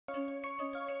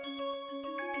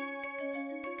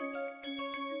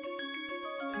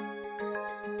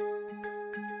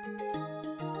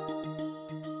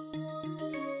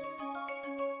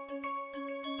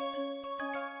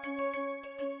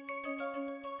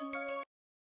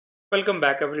Welcome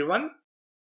back everyone.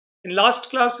 In last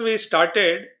class we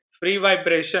started free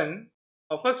vibration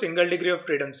of a single degree of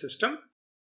freedom system.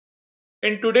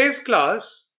 In today's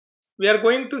class we are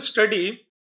going to study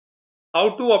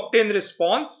how to obtain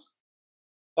response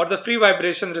or the free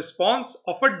vibration response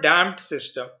of a damped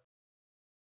system.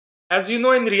 As you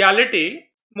know, in reality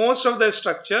most of the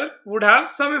structure would have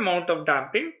some amount of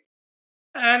damping,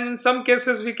 and in some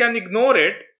cases we can ignore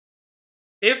it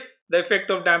if the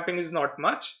effect of damping is not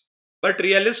much, but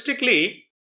realistically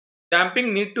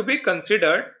damping need to be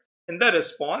considered in the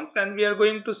response, and we are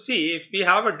going to see if we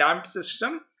have a damped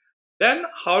system, then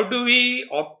how do we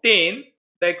obtain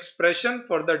the expression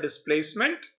for the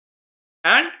displacement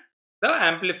and the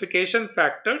amplification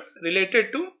factors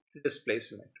related to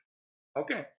displacement.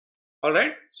 Okay, all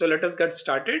right, so let us get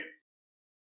started.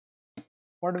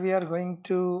 What we are going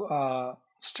to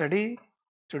study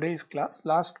today's class.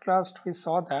 Last class we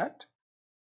saw that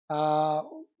uh,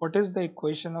 what is the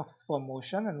equation of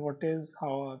motion, and what is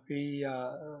how we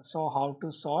saw how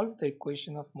to solve the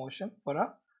equation of motion for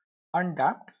a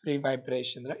undamped free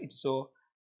vibration, right? So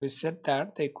we said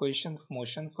that the equation of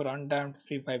motion for undamped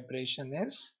free vibration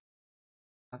is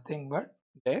nothing but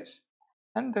this,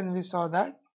 and then we saw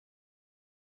that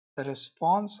the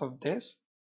response of this,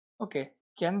 okay,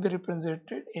 can be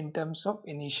represented in terms of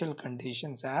initial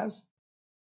conditions as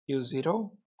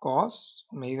u0 cos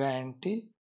omega nt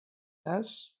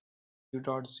plus u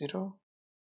dot 0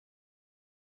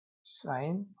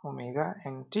 sine omega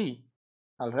nt.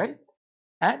 All right,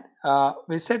 and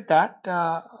we said that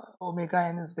omega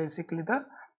n is basically the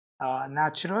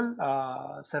natural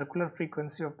circular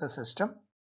frequency of the system,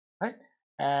 right?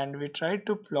 And we tried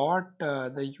to plot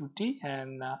the ut,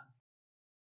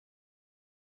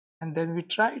 and then we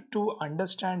try to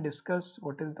understand, discuss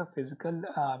what is the physical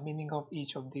meaning of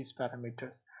each of these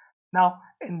parameters. Now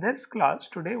in this class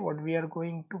today what we are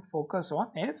going to focus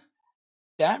on is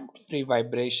damped free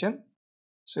vibration.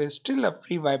 So it's still a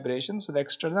free vibration, so the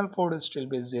external force will still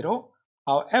be zero.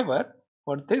 However,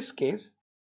 for this case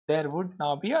there would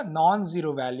now be a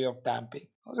non-zero value of damping.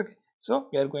 Okay, so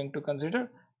we are going to consider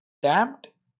damped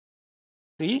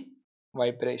free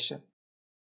vibration.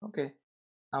 Okay,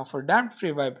 now for damped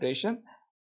free vibration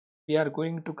we are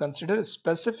going to consider a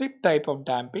specific type of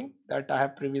damping that I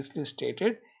have previously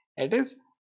stated. It is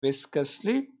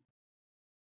viscously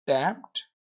damped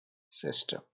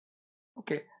system.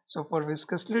 Okay, so for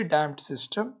viscously damped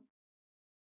system,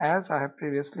 as I have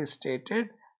previously stated,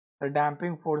 the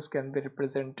damping force can be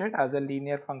represented as a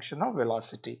linear function of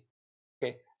velocity.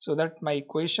 Okay, so that my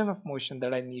equation of motion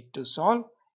that I need to solve,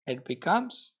 it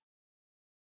becomes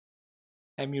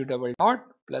mu double dot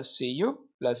plus cu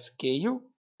plus ku,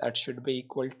 that should be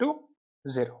equal to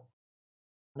 0,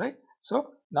 right?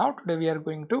 So now today we are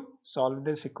going to solve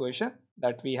this equation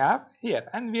that we have here,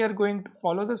 and we are going to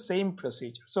follow the same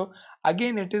procedure. So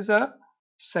again it is a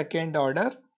second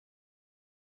order,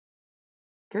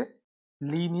 okay,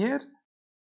 linear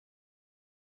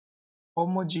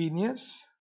homogeneous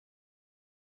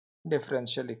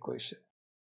differential equation.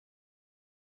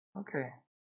 Okay,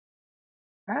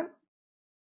 and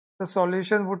the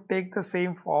solution would take the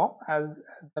same form as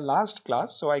the last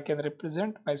class, so I can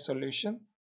represent my solution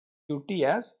ut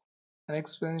as an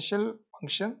exponential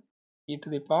function e to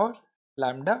the power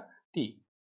lambda t.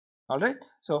 All right,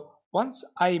 so once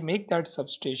I make that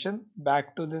substitution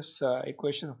back to this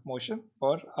equation of motion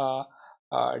for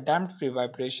damped free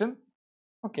vibration,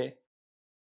 okay,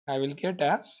 I will get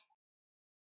as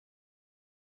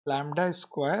lambda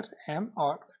square m,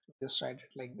 or just write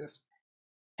it like this,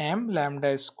 m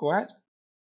lambda square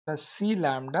plus c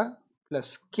lambda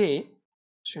plus k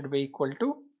should be equal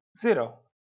to 0.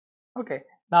 Okay,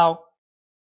 now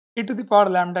e to the power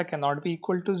lambda cannot be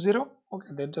equal to 0. Okay,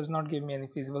 that does not give me any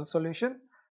feasible solution,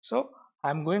 so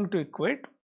I'm going to equate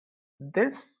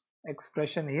this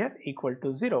expression here equal to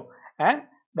 0, and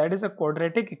that is a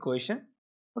quadratic equation.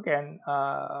 Okay, and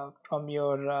from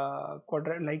your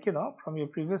from your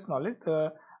previous knowledge,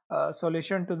 the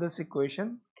solution to this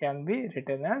equation can be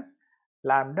written as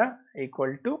lambda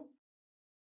equal to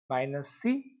minus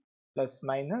c plus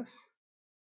minus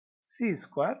c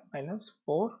square minus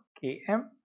 4 km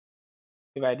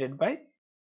divided by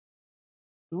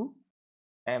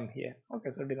 2m here.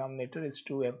 Okay, so denominator is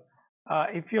 2m.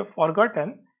 If you have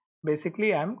forgotten,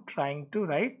 basically I am trying to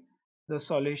write the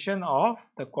solution of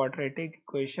the quadratic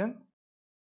equation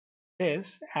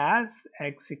is as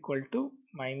x equal to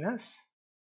minus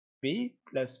b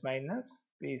plus minus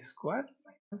b square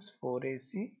minus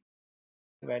 4ac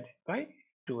divided by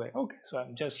 2a. Okay, so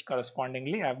I'm just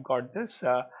correspondingly I've got this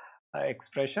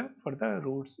expression for the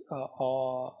roots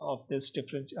of this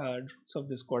difference roots of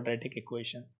this quadratic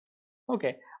equation.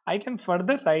 Okay, I can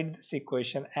further write this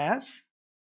equation as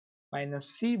minus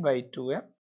c by 2m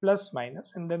plus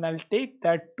minus, and then I'll take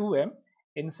that 2m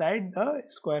inside the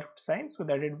square root sign so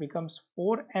that it becomes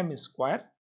 4m square.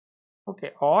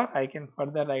 Okay, or I can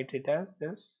further write it as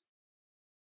this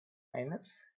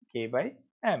minus k by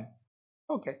m.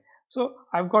 Okay, so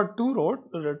I've got two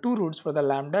roots for the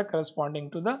lambda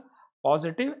corresponding to the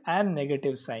positive and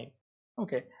negative sign.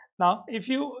 Okay, now if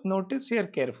you notice here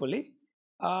carefully,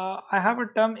 I have a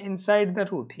term inside the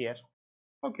root here.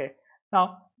 Okay,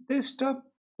 now this term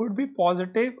could be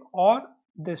positive or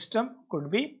this term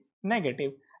could be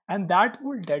negative, and that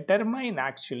will determine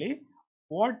actually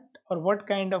what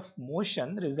kind of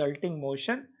motion, resulting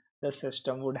motion, the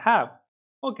system would have.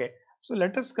 Okay, so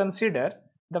let us consider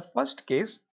the first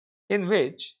case in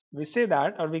which we say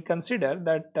that, or we consider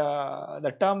that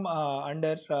the term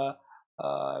under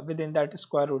within that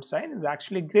square root sign is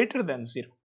actually greater than 0.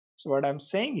 So what I'm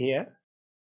saying here,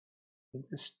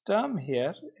 this term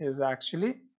here is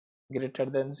actually greater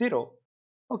than 0.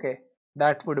 Okay,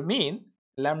 that would mean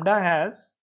lambda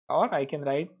has, or I can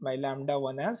write my lambda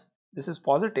 1 as, this is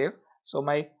positive, so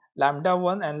my lambda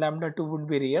 1 and lambda 2 would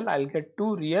be real. I'll get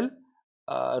two real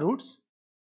roots.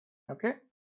 Okay,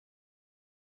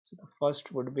 so the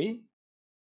first would be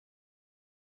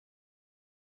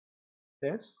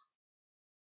this,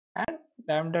 and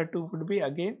lambda 2 would be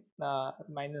again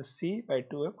minus c by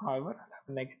 2m. However, I'll have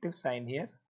a negative sign here.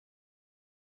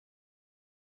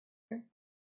 Okay.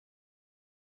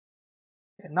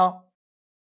 Now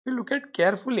if you look at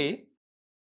carefully,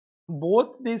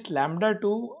 both these lambda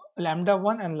 2, lambda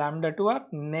 1 and lambda 2 are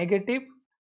negative,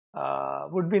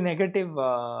 would be negative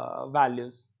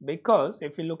values, because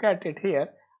if you look at it here,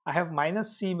 I have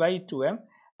minus c by 2m,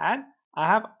 and I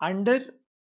have under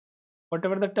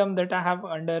whatever the term that I have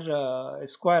under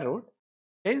square root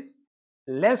is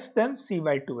less than c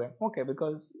by 2m. Okay,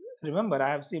 because remember I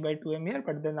have c by 2m here,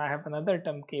 but then I have another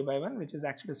term k by 1 which is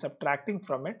actually subtracting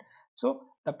from it. So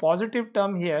the positive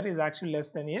term here is actually less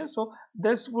than here, so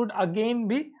this would again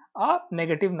be a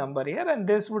negative number here, and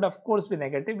this would of course be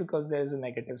negative because there is a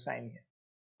negative sign here.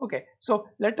 Okay, so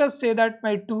let us say that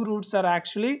my two roots are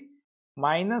actually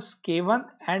minus k1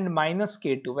 and minus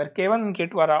k2, where k1 and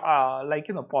k2 are like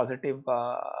positive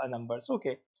numbers.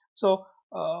 Okay, so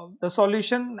the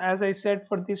solution, as I said,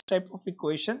 for this type of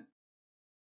equation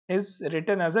is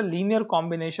written as a linear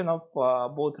combination of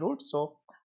both roots. So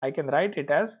I can write it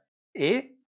as a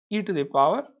e to the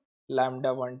power lambda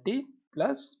 1t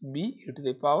plus b e to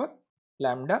the power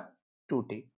lambda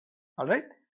 2t. All right,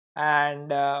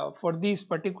 and for this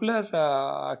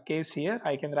particular case here,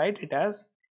 I can write it as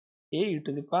a e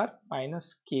to the power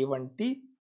minus k1t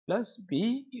plus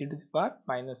b e to the power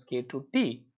minus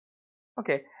k2t.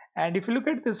 Okay, and if you look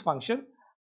at this function,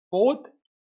 both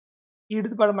e to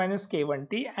the power minus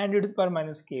k1t and e to the power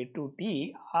minus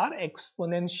k2t are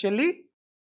exponentially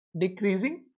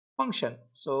decreasing function.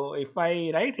 So if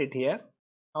I write it here,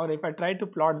 or if I try to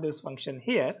plot this function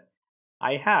here,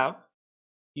 I have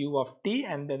u of t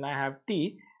and then I have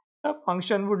t. The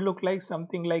function would look like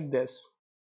something like this.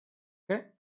 Okay,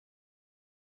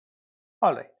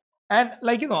 all right, and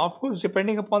of course,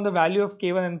 depending upon the value of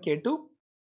k1 and k2,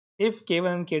 if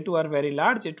k1 and k2 are very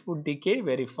large, it would decay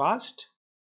very fast.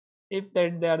 If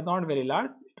that they are not very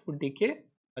large, it would decay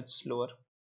much slower.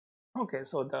 Okay,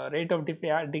 so the rate of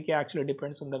decay actually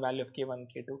depends on the value of k1 and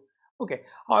k2. Okay,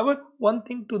 however, one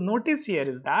thing to notice here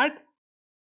is that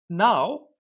now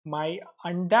my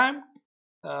undamped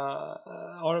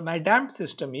or my damped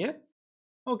system here,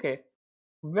 okay,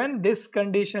 when this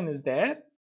condition is there,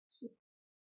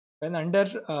 when under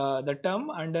the term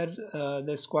under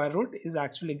the square root is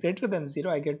actually greater than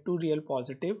 0, I get two real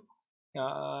positive,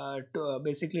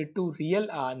 basically two real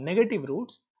negative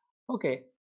roots. Okay,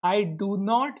 I do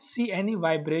not see any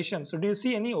vibration. So do you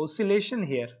see any oscillation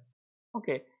here?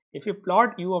 Okay, if you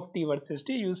plot u of t versus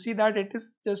t, you see that it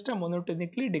is just a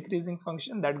monotonically decreasing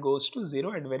function that goes to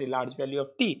 0 at very large value of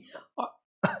t.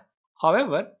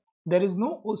 However, there is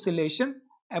no oscillation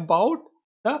about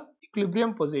the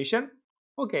equilibrium position,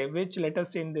 okay, which let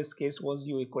us say in this case was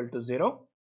u equal to 0.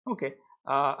 Okay,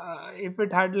 if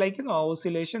it had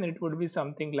oscillation, it would be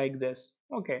something like this.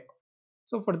 Okay,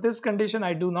 so for this condition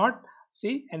I do not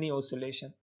see any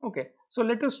oscillation. Okay, so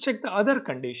let us check the other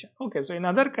condition. Okay, so in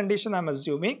other condition I'm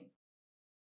assuming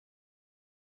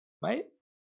my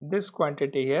this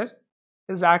quantity here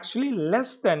is actually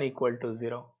less than equal to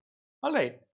 0. All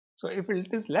right, so if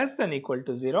it is less than equal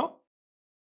to 0,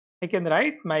 I can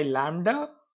write my lambda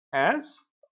as,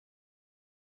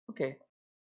 okay,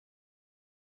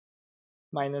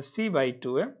 minus c by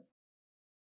 2m,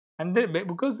 and then,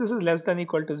 because this is less than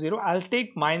equal to 0, I'll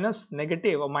take minus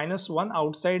negative or minus 1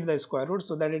 outside the square root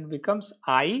so that it becomes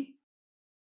I.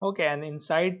 Okay, and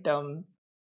inside the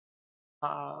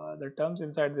terms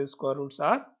inside the square roots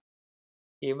are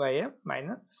a by m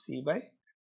minus c by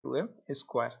 2m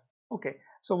square. Okay,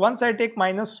 so once I take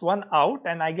minus 1 out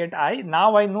and I get I,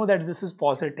 now I know that this is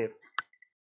positive.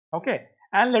 Okay,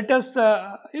 and let us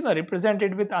represent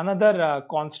it with another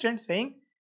constant, saying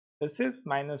this is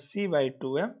minus c by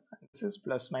 2m, this is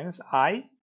plus minus I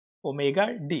omega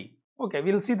d. Okay,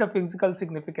 we'll see the physical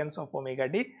significance of omega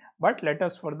d, but let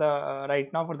us for the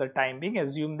right now, for the time being,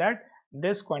 assume that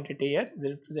this quantity here is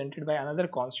represented by another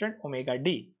constant omega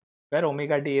d, where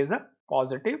omega d is a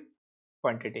positive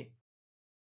quantity.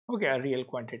 Okay, a real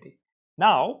quantity.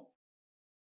 Now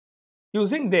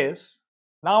using this,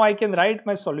 now I can write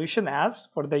my solution as,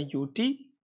 for the ut,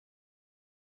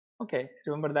 okay,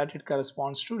 remember that it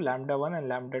corresponds to lambda 1 and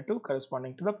lambda 2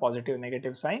 corresponding to the positive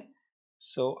negative sign.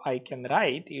 So I can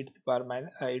write e to the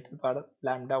power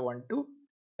lambda 1 to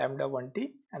lambda 1t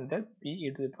and then b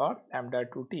e to the power lambda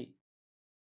 2t.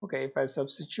 Okay, if I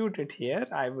substitute it here,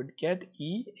 I would get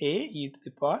e to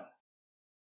the power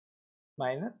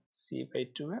minus c by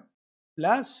 2m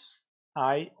plus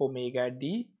I omega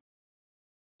d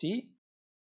t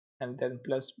and then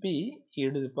plus b e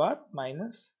to the power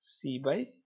minus c by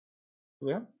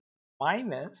 2m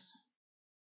minus,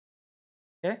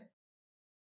 okay,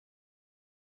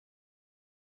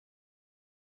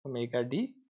 omega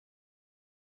d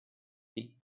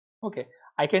t. Okay,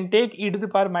 I can take e to the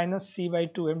power minus c by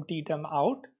 2m t term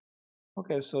out.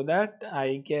 Okay, so that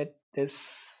I get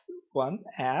this one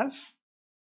as,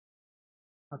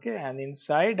 okay, and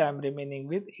inside I'm remaining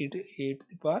with e to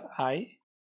the power I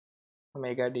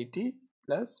omega dt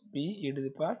plus b e to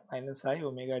the power minus I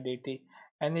omega dt.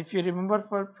 And if you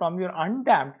remember from your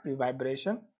undamped free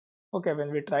vibration, okay,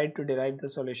 when we tried to derive the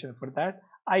solution for that,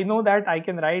 I know that I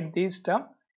can write this term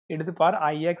e to the power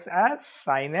ix as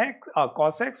sin x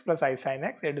cos x plus I sin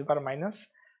x e to the power minus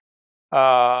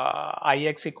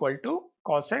ix equal to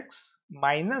cos x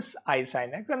minus I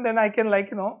sin x, and then I can,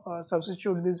 like,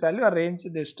 substitute this value, arrange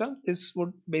this term. This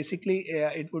would basically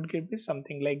it would give me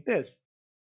something like this.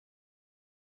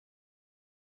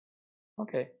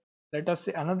 Okay, let us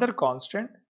say another constant,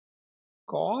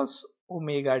 cos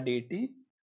omega dt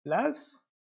plus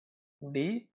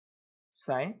d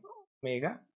sin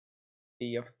omega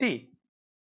d of t.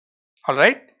 All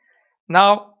right,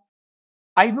 now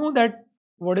I know that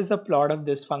what is the plot of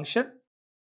this function,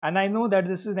 and I know that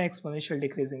this is an exponential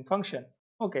decreasing function.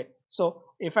 Okay, so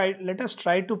if let us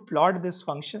try to plot this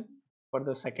function for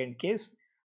the second case.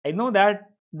 I know that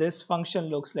this function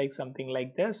looks like something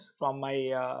like this from my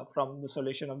from the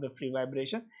solution of the free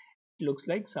vibration. It looks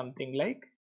like something like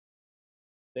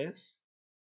this.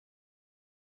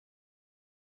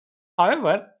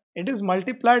 However, it is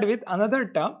multiplied with another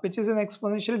term which is an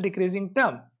exponential decreasing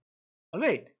term. All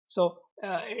right, so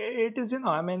it is,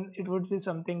 I mean, it would be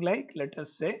something like, let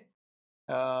us say,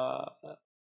 uh,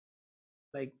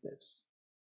 like this.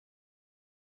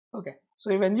 Okay,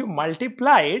 so when you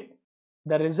multiply it,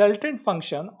 the resultant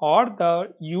function or the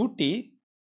ut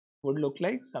would look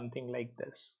like something like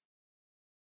this.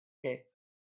 Okay,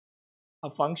 a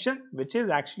function which is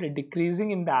actually decreasing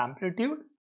in the amplitude,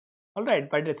 all right,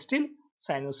 but it's still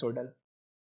sinusoidal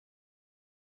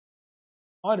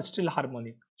or still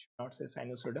harmonic. I should not say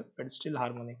sinusoidal, but it's still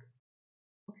harmonic.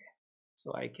 Okay,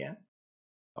 so I can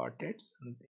plot it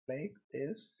something like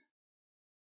this.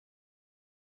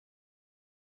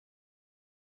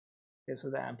 Okay, so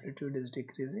the amplitude is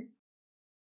decreasing.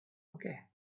 Okay,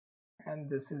 and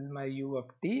this is my u of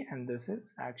t, and this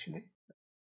is actually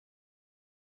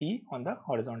t on the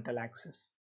horizontal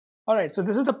axis. All right, so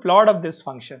this is the plot of this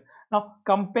function. Now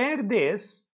compare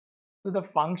this to the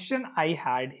function I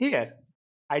had here.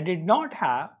 I did not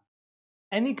have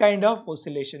any kind of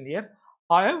oscillation here.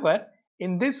 However,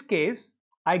 in this case,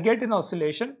 I get an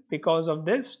oscillation because of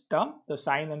this term, the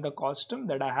sine and the cos term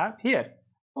that I have here.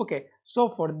 Okay, so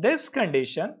for this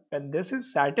condition, when this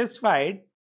is satisfied,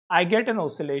 I get an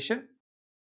oscillation,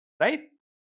 right?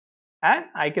 And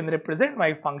I can represent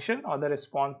my function or the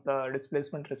response, the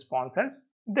displacement response, as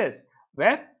this,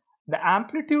 where the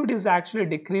amplitude is actually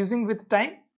decreasing with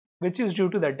time, which is due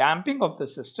to the damping of the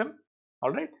system.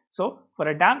 All right, so for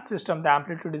a damped system, the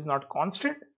amplitude is not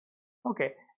constant.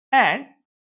 Okay, and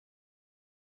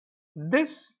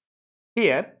this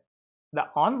here, the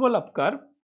envelope curve,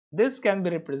 this can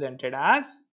be represented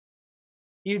as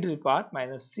e to the power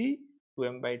minus c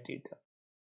 2m by t term.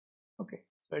 Okay,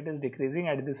 so it is decreasing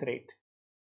at this rate.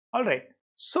 All right,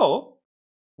 so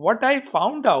what I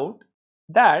found out,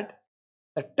 that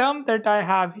the term that I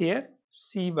have here,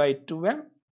 C by 2m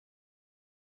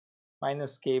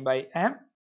minus K by m.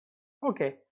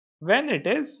 Okay, when it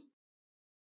is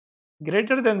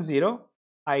greater than 0,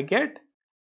 I get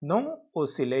no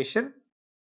oscillation.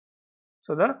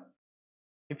 So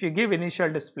if you give initial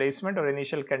displacement or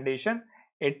initial condition,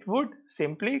 it would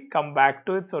simply come back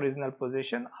to its original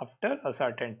position after a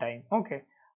certain time. Okay.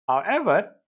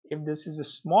 However, if this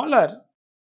is smaller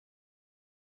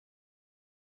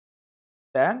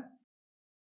than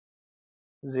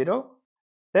 0,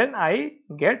 then I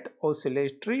get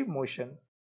oscillatory motion.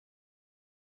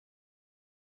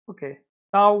 Okay.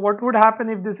 Now what would happen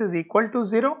if this is equal to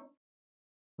 0?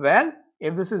 Well,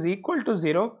 if this is equal to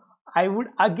 0, I would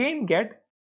again get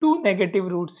two negative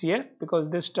roots here because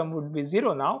this term would be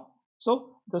 0 now.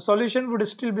 So the solution would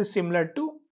still be similar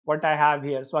to what I have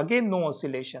here. So again no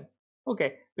oscillation.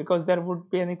 Okay, because there would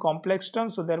be any complex term,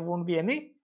 so there won't be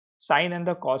any sine and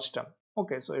the cos term.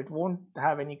 Okay, so it won't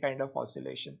have any kind of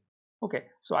oscillation. Okay,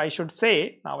 so I should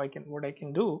say now what I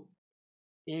can do,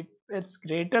 if it's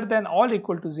greater than or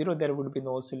equal to 0, there would be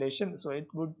no oscillation. So it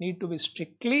would need to be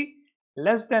strictly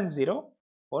less than 0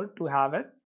 or to have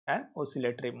an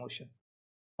oscillatory motion.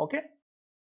 Okay.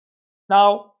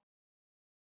 Now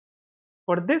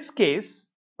for this case,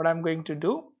 what I'm going to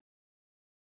do,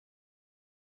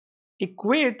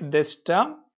 equate this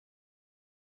term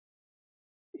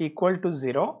equal to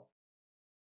 0.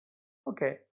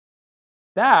 Okay,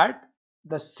 that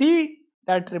the C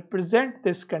that represent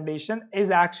this condition is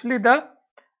actually the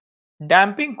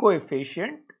damping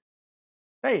coefficient,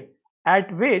 right,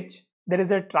 at which there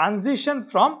is a transition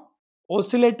from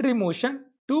oscillatory motion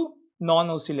to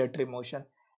non-oscillatory motion,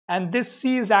 and this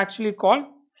C is actually called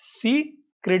C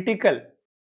critical.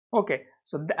 Okay,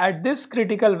 so at this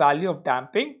critical value of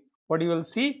damping, what you will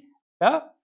see, the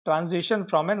transition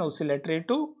from an oscillatory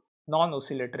to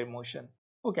non-oscillatory motion.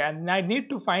 Okay, and I need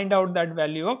to find out that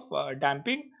value of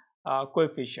damping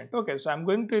coefficient. Okay, so I'm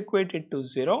going to equate it to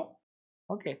 0.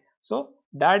 Okay, so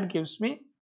that gives me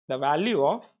the value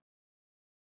of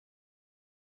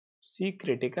C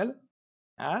critical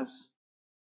as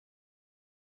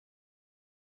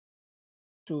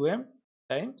 2m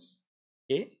times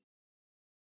K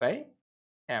by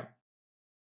m.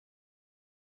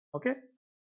 Okay,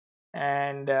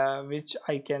 and which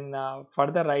I can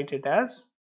further write it as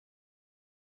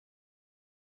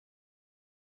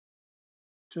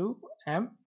 2m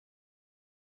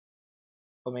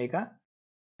omega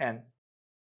n.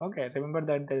 Okay, remember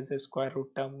that there is a square root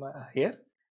term here,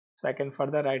 so I can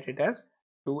further write it as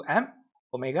 2m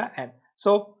omega n.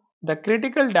 So the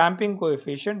critical damping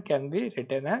coefficient can be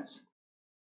written as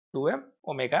 2m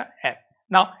omega n.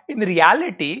 Now in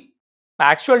reality,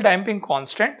 actual damping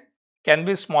constant can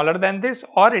be smaller than this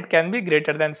or it can be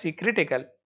greater than C critical,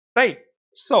 right?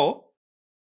 So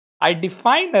I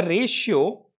define a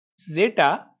ratio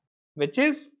zeta, which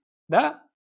is the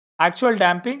actual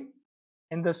damping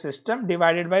in the system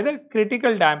divided by the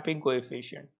critical damping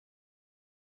coefficient.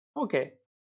 Okay,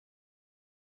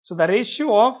 so the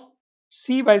ratio of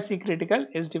C by C critical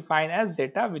is defined as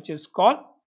zeta, which is called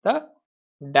the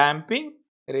damping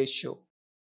ratio,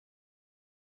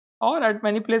 or at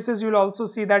many places you will also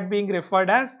see that being referred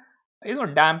as,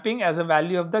 damping as a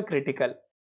value of the critical.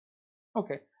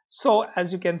 Okay, so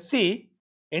as you can see,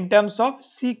 in terms of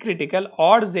C critical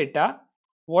or zeta,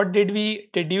 what did we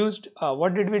deduce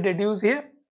here?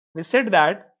 We said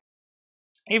that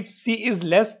if C is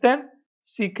less than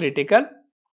C critical,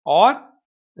 or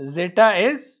zeta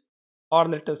is, or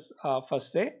let us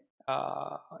first say,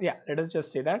 let us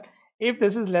just say that if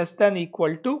this is less than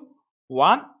equal to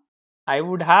 1, I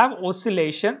would have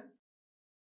oscillation.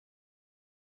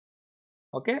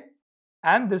 Okay,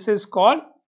 and this is called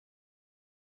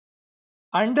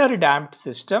underdamped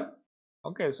system.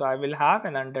 Okay, so I will have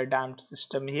an underdamped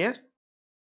system here.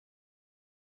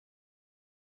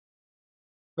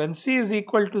 When C is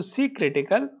equal to C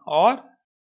critical or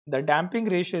the damping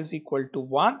ratio is equal to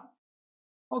 1,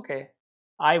 okay,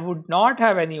 I would not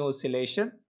have any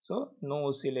oscillation, so no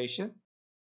oscillation.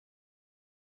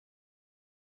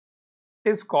 It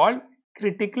is called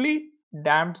critically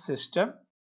damped system.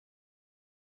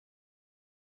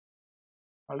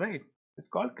 Alright, it's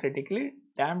called critically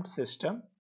damped system.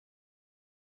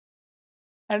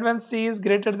 And when C is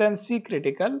greater than C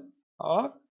critical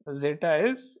or zeta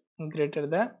is greater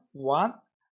than 1,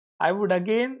 I would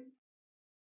again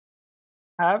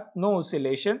have no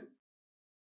oscillation,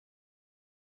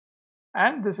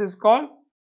 and this is called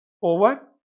over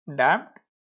damped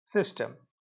system.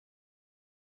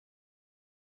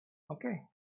 Okay,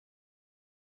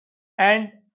 and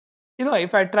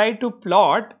if I try to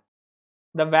plot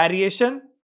the variation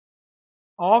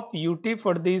of ut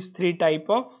for these three type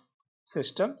of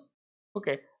systems.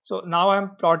 Okay, so now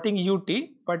I'm plotting ut,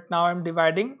 but now I'm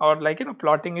dividing or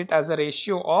plotting it as a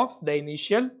ratio of the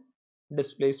initial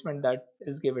displacement that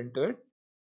is given to it.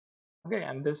 Okay,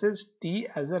 and this is t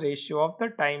as a ratio of the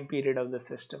time period of the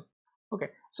system. Okay,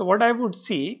 so what I would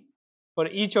see for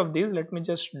each of these, let me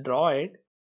just draw it.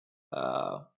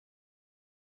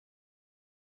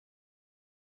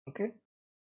 Okay,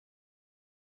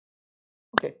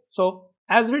 okay, so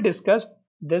as we discussed,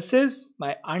 this is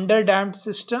my underdamped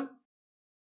system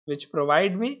which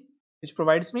provides me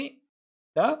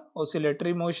the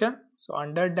oscillatory motion. So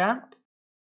underdamped,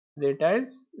 zeta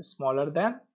is smaller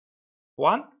than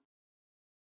 1.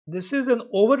 This is an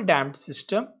overdamped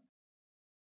system.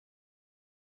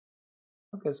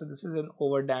 Okay, so this is an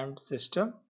overdamped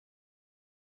system.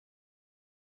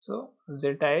 So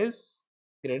zeta is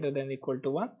greater than or equal to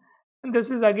 1. And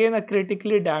this is again a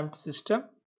critically damped system.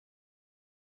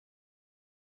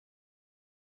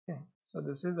 Okay, so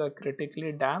this is a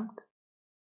critically damped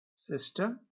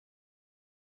system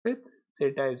with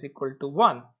zeta is equal to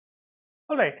 1.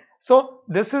 Alright, so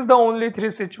this is the only three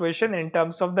situation in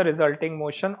terms of the resulting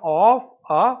motion of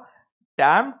a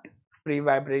damped free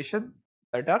vibration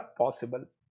that are possible.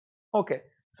 Okay,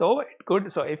 so it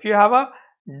could, so if you have a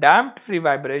damped free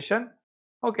vibration,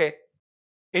 okay,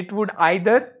 it would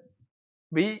either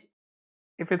be,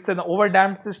 if it's an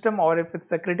overdamped system or if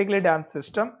it's a critically damped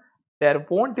system, there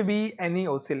won't be any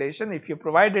oscillation. If you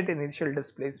provide it initial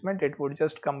displacement, it would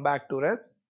just come back to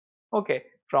rest. Okay,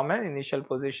 from an initial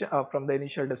position, from the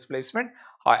initial displacement.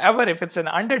 However, if it's an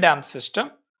underdamped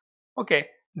system, okay,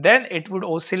 then it would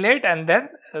oscillate and then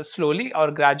slowly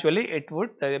or gradually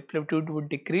the amplitude would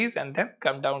decrease and then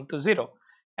come down to 0.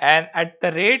 And at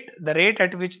the rate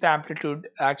at which the amplitude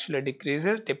actually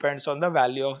decreases depends on the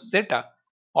value of zeta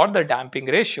or the damping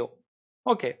ratio.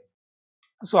 Okay,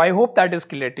 so I hope that is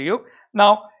clear to you.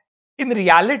 Now, in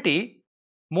reality,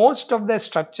 most of the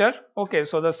structure, okay,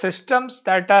 so the systems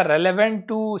that are relevant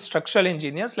to structural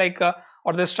engineers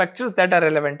or the structures that are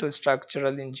relevant to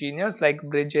structural engineers like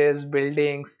bridges,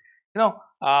 buildings,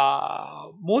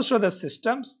 most of the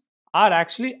systems are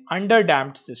actually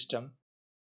underdamped system.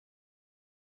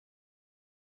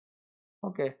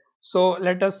 Okay, so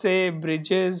let us say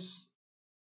bridges,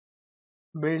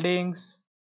 buildings,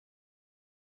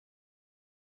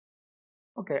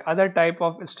 okay, other type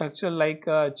of structure like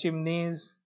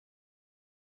chimneys,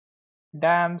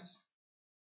 dams,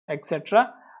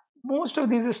 etc. Most of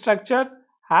these structure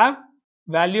have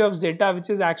value of zeta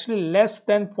which is actually less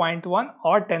than 0.1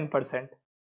 or 10%.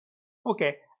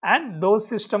 Okay, and those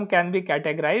system can be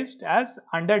categorized as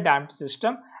underdamped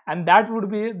system, and that would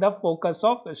be the focus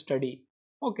of study.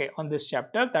 Okay, on this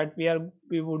chapter that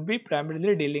we would be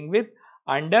primarily dealing with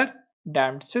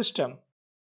underdamped system.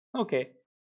 Okay,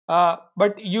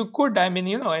 but you could,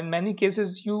 in many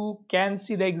cases you can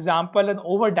see the example an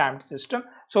overdamped system.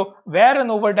 So where an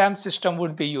overdamped system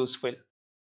would be useful?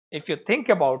 If you think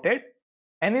about it,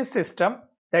 any system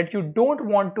that you don't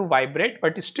want to vibrate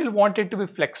but you still want it to be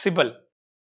flexible.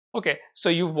 Okay, so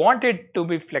you want it to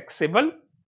be flexible.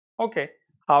 Okay,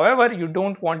 however, you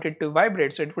don't want it to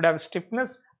vibrate. So it would have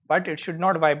stiffness, but it should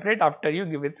not vibrate after you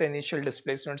give its initial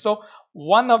displacement. So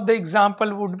one of the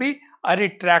example would be a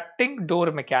retracting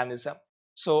door mechanism.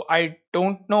 So I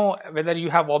don't know whether you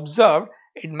have observed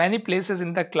in many places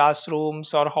in the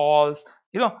classrooms or halls,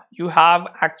 you have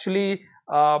actually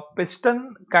a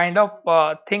piston kind of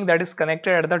thing that is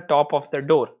connected at the top of the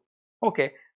door.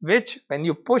 Okay, which when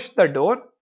you push the door,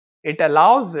 it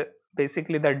allows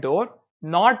basically the door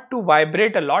not to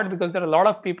vibrate a lot because there are a lot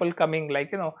of people coming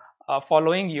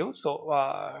following you. So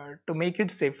to make it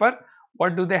safer,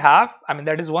 what do they have? I mean,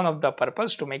 that is one of the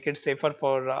purpose, to make it safer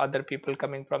for other people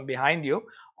coming from behind you,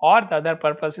 or the other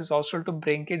purpose is also to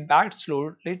bring it back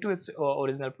slowly to its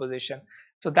original position.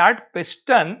 So that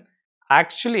piston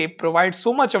actually provides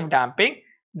so much of damping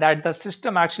that the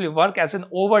system actually work as an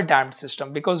over damped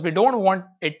system, because we don't want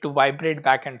it to vibrate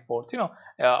back and forth.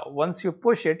 Once you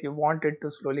push it, you want it to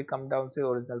slowly come down to the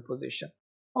original position.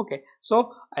 Okay,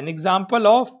 so an example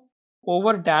of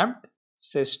over damped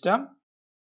system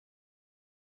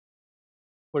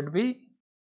would be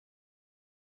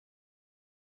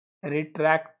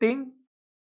retracting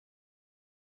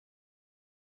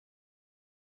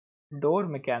door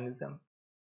mechanism.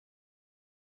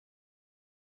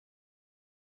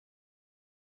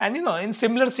 And in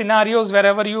similar scenarios,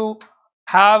 wherever you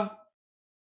have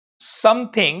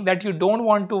something that you don't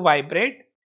want to vibrate,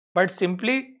 but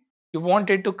simply you want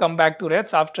it to come back to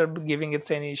rest after giving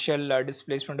its initial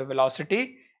displacement of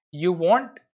velocity, you want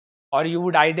or you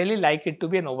would ideally like it to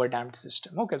be an overdamped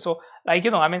system. Okay, so like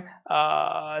I mean,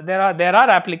 there are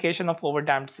application of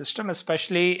overdamped system,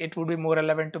 especially it would be more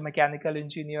relevant to mechanical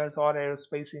engineers or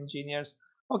aerospace engineers.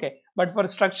 Okay, but for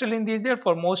structural engineer,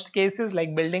 for most cases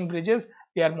like building bridges,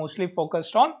 we are mostly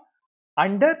focused on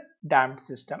under damped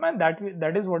system, and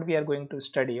that is what we are going to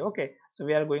study. Okay, so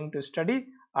we are going to study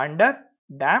under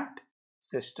damped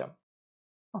system.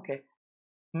 Okay,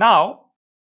 now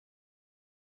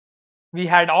we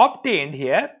had obtained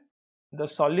here the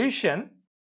solution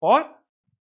for,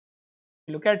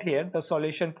 look at here, the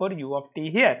solution for u of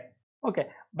t here. Okay,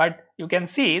 but you can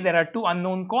see there are two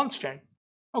unknown constant.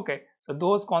 Okay, so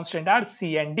those constant are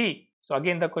c and d. So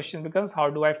again the question becomes, how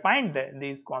do I find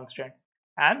these constant?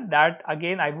 And that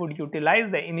again I would utilize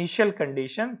the initial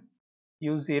conditions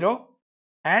u0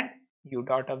 and u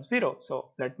dot of 0.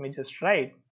 So let me just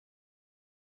write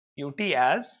ut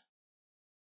as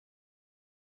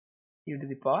e to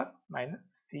the power minus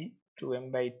c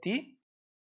 2m by t.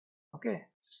 Okay,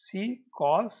 c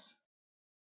cos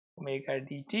omega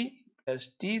dt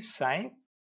plus t sine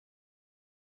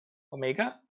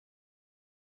omega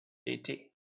dt.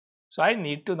 So I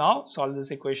need to now solve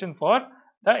this equation for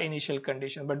the initial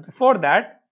condition. But before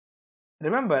that,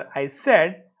 remember I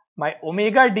said my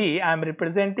omega d, I am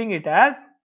representing it as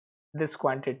this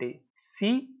quantity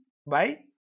c by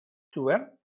 2m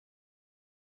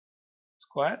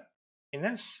square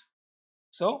minus.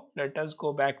 So let us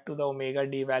go back to the omega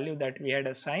d value that we had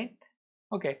assigned.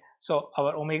 Okay, so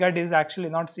our omega d is actually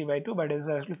not c by 2 but is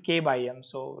actually k by m.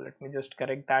 So let me just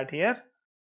correct that here.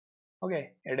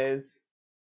 Okay, it is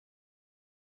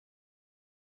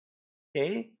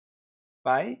k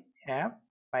by m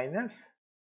minus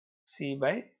c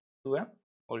by 2m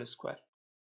whole square.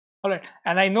 Alright,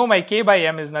 and I know my k by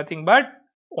m is nothing but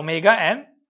omega n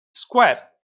square,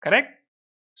 correct?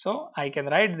 So I can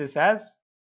write this as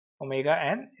omega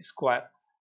n square.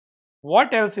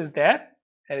 What else is there?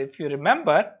 If you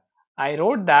remember, I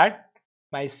wrote that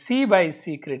my c by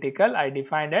c critical I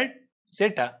defined at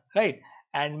zeta, right?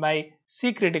 And my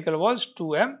c critical was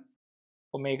 2m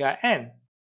omega n.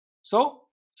 So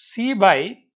c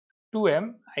by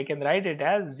 2m I can write it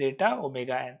as zeta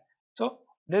omega n. So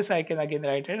this I can again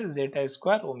write it as zeta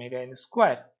square omega n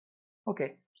square.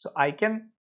 Okay, so I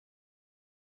can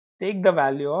take the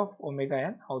value of omega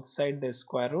n outside the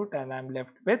square root and I'm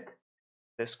left with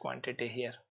this quantity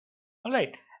here.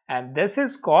 Alright, and this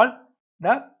is called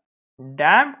the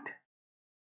damped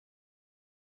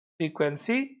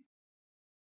frequency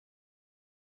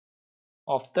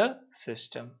of the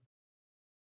system.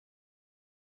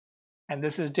 And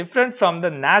this is different from the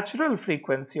natural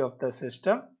frequency of the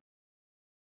system.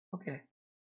 Okay.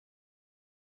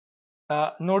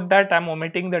 Note that I'm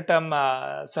omitting the term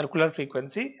circular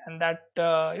frequency, and that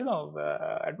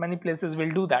at many places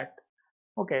we'll do that.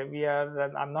 Okay,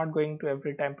 I'm not going to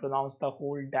every time pronounce the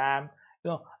whole damn,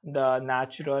 the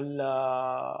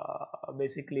natural,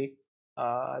 basically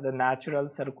the natural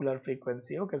circular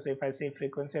frequency. Okay, so if I say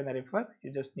frequency and I refer,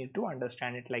 you just need to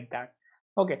understand it like that.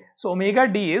 Okay, so omega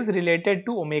d is related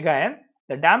to omega n.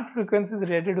 The damped frequency is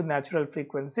related to natural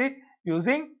frequency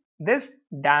using this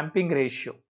damping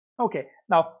ratio. Okay,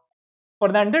 now for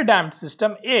the underdamped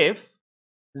system, if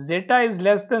zeta is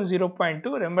less than 0.2,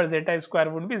 remember zeta square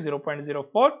would be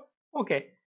 0.04. Okay,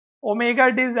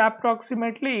 omega d is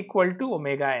approximately equal to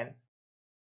omega n.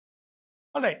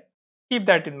 Alright, keep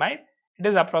that in mind. It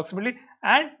is approximately,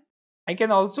 and I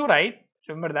can also write,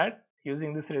 remember that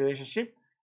using this relationship,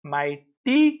 my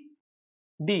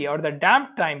Td or the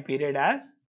damped time period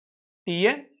as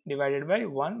Tn divided by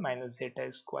 1 minus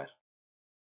zeta square.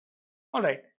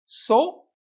 Alright, so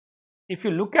if you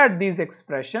look at these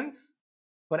expressions,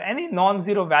 for any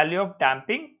non-zero value of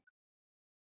damping,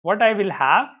 what I will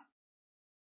have,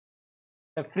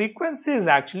 the frequency is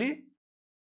actually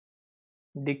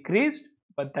decreased,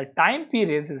 but the time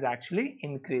period is actually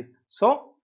increased.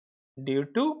 So due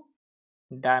to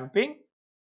damping,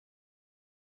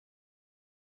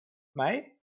 my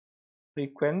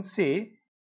frequency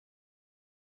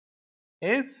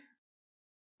is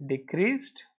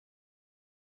decreased,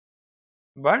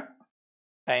 but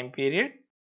time period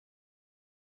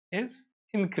is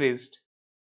increased.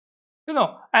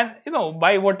 And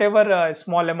by whatever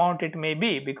small amount it may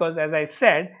be, because as I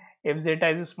said, if zeta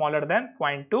is smaller than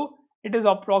 0.2, it is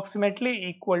approximately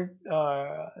equal,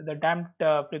 the damped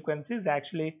frequency is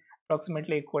actually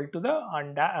approximately equal to the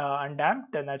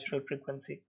undamped natural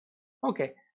frequency.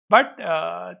 Okay, but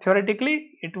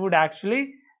theoretically it would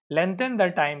actually lengthen the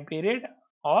time period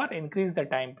or increase the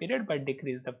time period but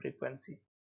decrease the frequency.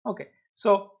 Okay,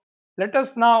 so let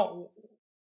us now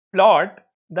plot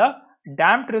the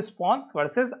damped response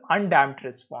versus undamped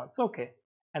response. Okay,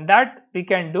 and that we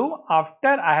can do after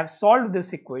I have solved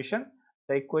this equation,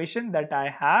 the equation that I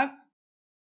have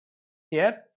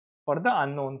here for the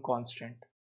unknown constant.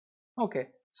 Okay,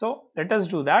 so let us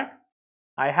do that.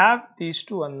 I have these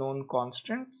two unknown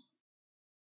constants.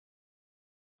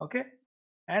 Okay,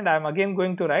 and I'm again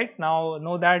going to write, now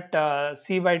know that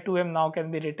C by 2m now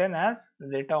can be written as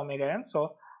zeta omega n.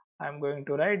 So I'm going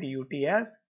to write ut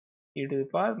as e to the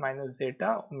power minus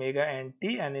zeta omega n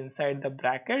t, and inside the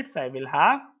brackets I will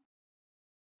have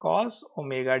cos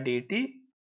omega dt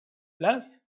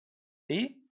plus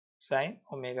d sin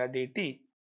omega dt.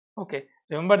 Okay,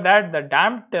 remember that the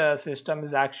damped system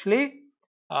is actually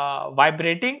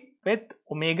vibrating with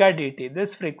omega dt,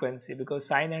 this frequency, because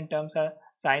sine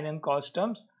and cos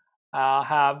terms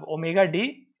have omega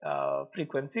d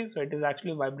frequency, so it is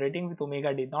actually vibrating with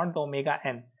omega d, not the omega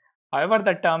n. However,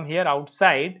 the term here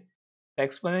outside, the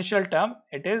exponential term,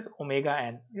 it is omega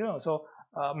n. So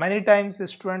many times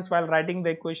students while writing the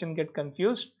equation get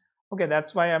confused. Okay,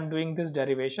 that's why I'm doing this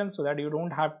derivation, so that you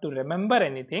don't have to remember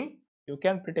anything. You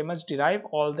can pretty much derive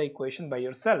all the equation by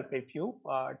yourself if you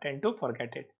tend to forget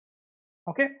it.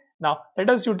 Okay, now let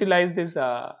us utilize this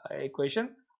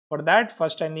equation. For that,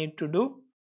 first I need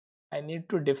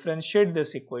to differentiate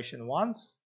this equation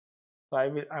once. So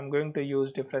I'm going to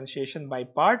use differentiation by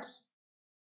parts.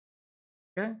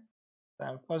 Okay, so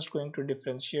I'm first going to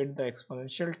differentiate the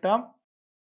exponential term.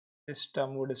 This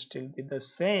term would still be the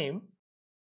same.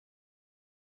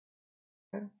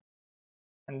 Okay,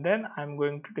 and then I'm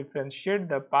going to differentiate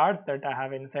the parts that I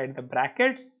have inside the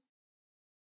brackets,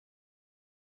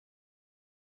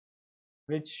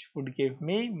 which would give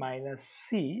me minus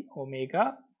c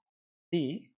omega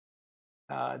d.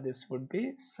 This would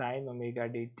be sine omega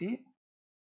dt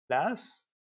plus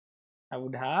I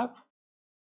would have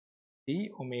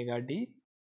d omega d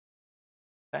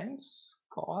times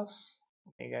cos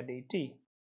omega dt.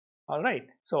 Alright,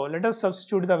 so let us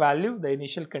substitute the value, the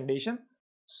initial condition.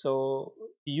 So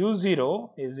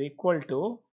u0 is equal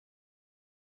to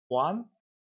 1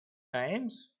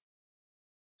 times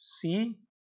c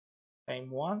times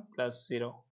 1 plus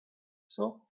 0.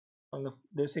 So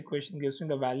this equation gives me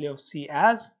the value of c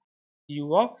as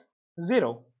u of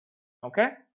 0. Okay,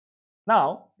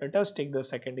 now let us take the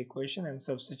second equation and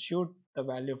substitute the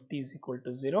value of t is equal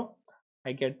to 0.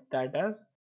 I get that as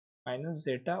minus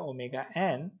zeta omega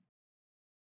n.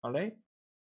 Alright,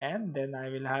 and then I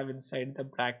will have inside the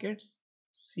brackets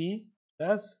c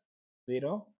plus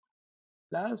 0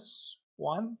 plus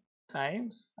 1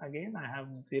 times, again I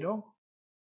have 0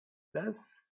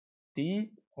 plus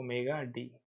d omega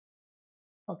d.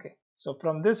 Okay, so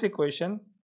from this equation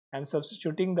and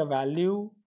substituting the value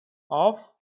of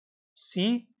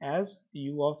c as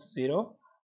u of 0,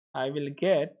 I will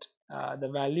get the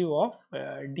value of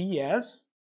d as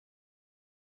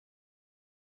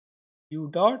u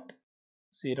dot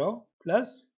 0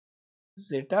 plus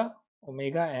zeta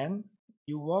omega n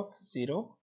u of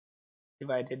 0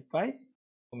 divided by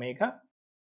omega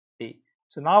d.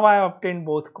 So now I have obtained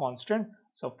both constant.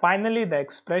 So finally the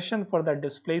expression for the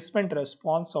displacement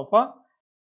response of for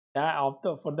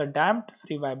the damped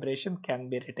free vibration can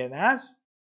be written as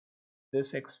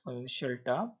this exponential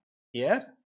term here,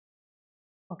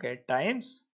 okay,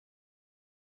 times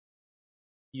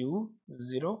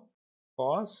u0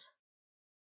 cos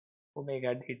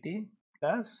omega dt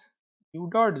plus u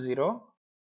dot 0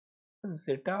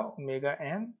 zeta omega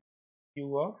n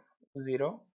u of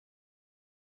 0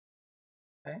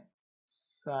 and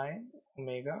sine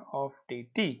omega of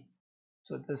dt.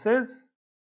 So this is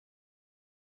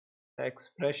the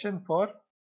expression for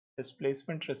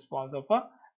displacement response of a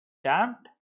damped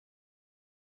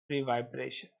free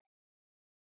vibration.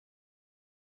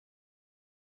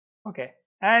 Okay,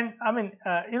 and I mean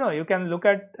you can look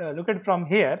at from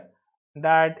here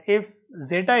that if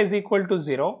zeta is equal to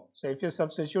 0, so if you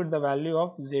substitute the value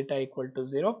of zeta equal to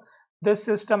 0, this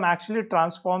system actually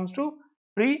transforms to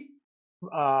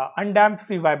undamped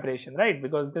free vibration, right?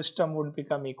 Because this term would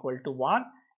become equal to 1,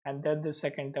 and then the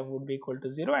second term would be equal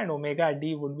to 0, and omega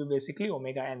d would be basically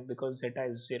omega n because zeta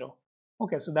is 0.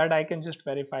 Okay, so that I can just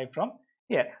verify from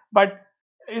here. But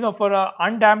for a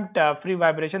undamped free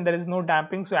vibration, there is no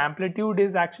damping, so amplitude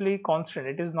is actually constant,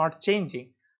 it is not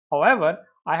changing. However,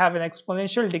 I have an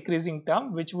exponential decreasing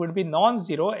term which would be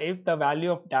non-zero if the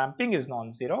value of damping is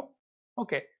non-zero.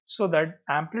 Okay, so that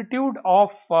amplitude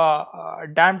of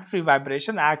damped free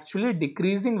vibration actually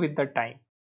decreasing with the time.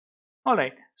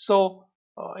 Alright, so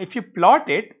if you plot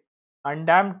it,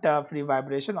 undamped free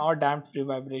vibration or damped free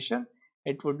vibration,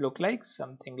 it would look like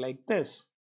something like this.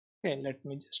 Okay, let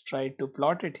me just try to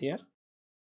plot it here.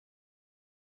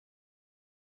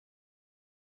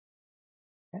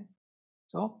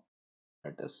 So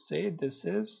let us say this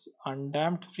is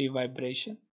undamped free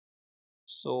vibration.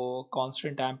 So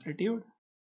constant amplitude.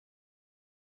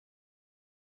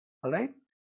 Alright.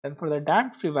 Then for the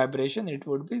damped free vibration, it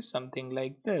would be something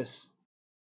like this.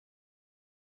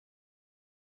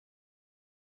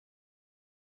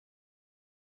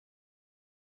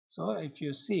 So if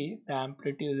you see, the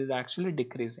amplitude is actually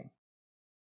decreasing.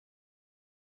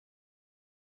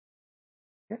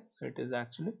 Okay, so it is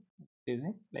actually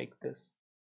decreasing like this.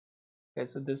 Okay,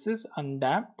 so this is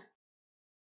undamped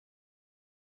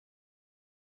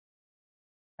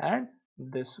and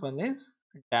this one is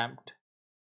damped.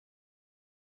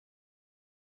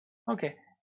 Okay,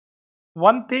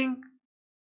 one thing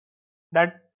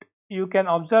that you can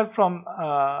observe from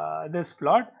this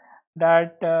plot,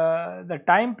 that the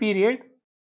time period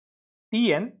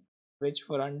Tn, which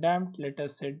for undamped, let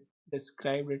us say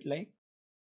describe it like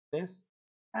this,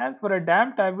 and for a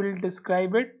damped I will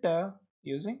describe it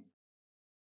using,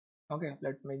 okay,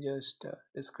 let me just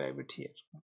describe it here,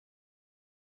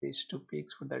 these two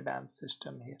peaks for the damped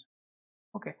system here.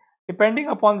 Okay, depending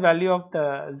upon value of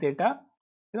the zeta,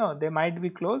 they might be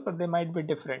close but they might be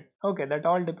different. Okay, that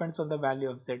all depends on the value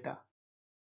of zeta.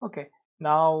 Okay,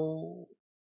 now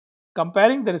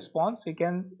comparing the response, we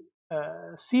can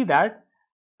see that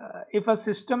if a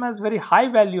system has very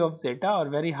high value of zeta or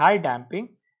very high damping,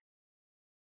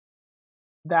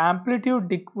 the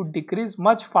amplitude would decrease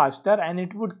much faster and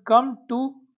it would come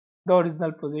to the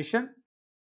original position,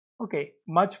 okay,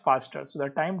 much faster. So the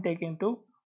time taken to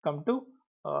come to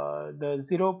the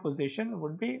zero position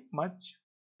would be much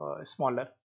smaller.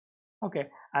 Okay,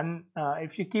 and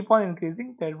if you keep on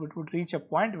increasing, then it would reach a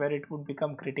point where it would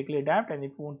become critically damped and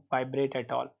it won't vibrate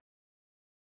at all.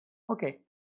 Okay,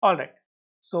 all right.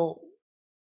 So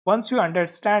once you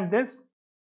understand this,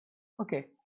 okay,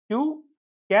 you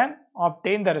can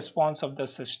obtain the response of the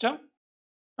system.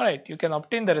 All right, you can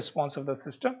obtain the response of the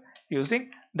system using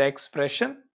the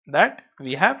expression that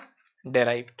we have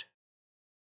derived.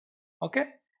 Okay,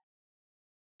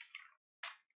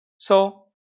 so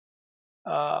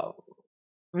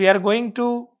we are going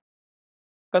to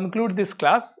conclude this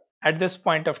class at this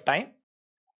point of time.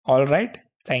 All right,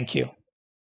 thank you.